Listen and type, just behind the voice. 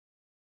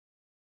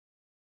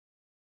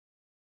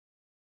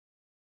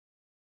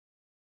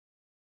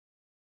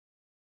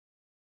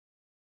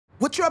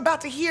What you're about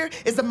to hear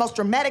is the most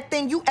dramatic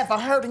thing you ever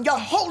heard in your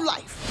whole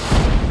life.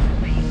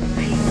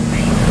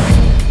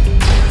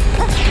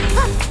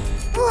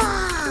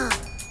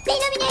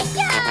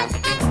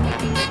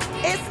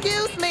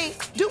 Excuse me,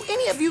 do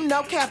any of you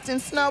know Captain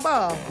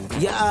Snowball?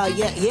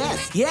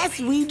 Yes,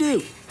 we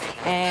do.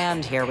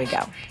 And here we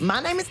go.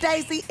 My name is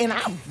Daisy, and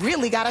I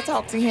really gotta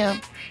talk to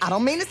him. I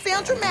don't mean to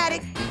sound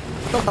dramatic,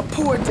 but a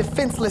poor,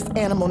 defenseless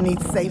animal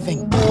needs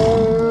saving.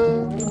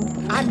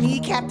 I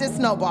need Captain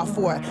Snowball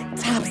for a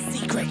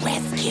top-secret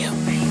rescue.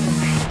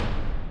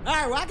 All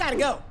right, well, I gotta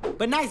go.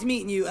 But nice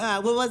meeting you.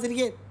 What was it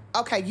again?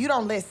 Okay, you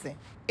don't listen.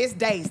 It's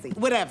Daisy.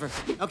 Whatever.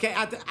 Okay,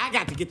 I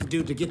got to get the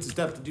dude to get some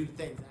stuff to do the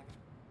things.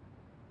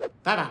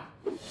 Bye-bye.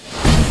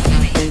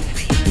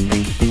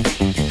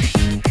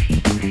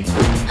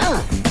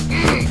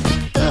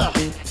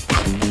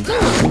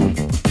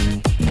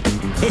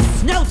 It's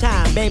snow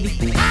time, baby.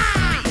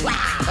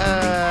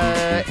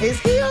 Is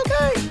he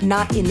okay?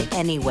 Not in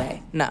any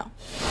way, no.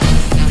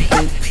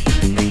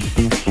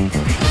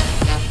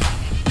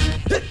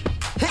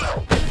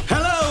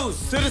 Hello,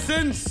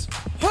 citizens.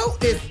 Who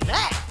is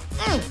that?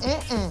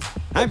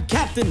 I'm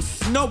Captain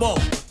Snowball.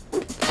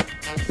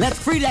 Let's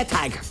free that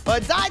tiger. Or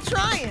die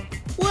trying.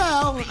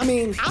 Well, I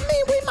mean,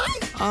 we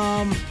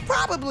might.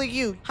 Probably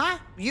you. Huh?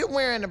 You're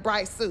wearing a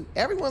bright suit.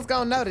 Everyone's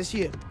gonna notice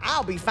you.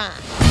 I'll be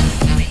fine.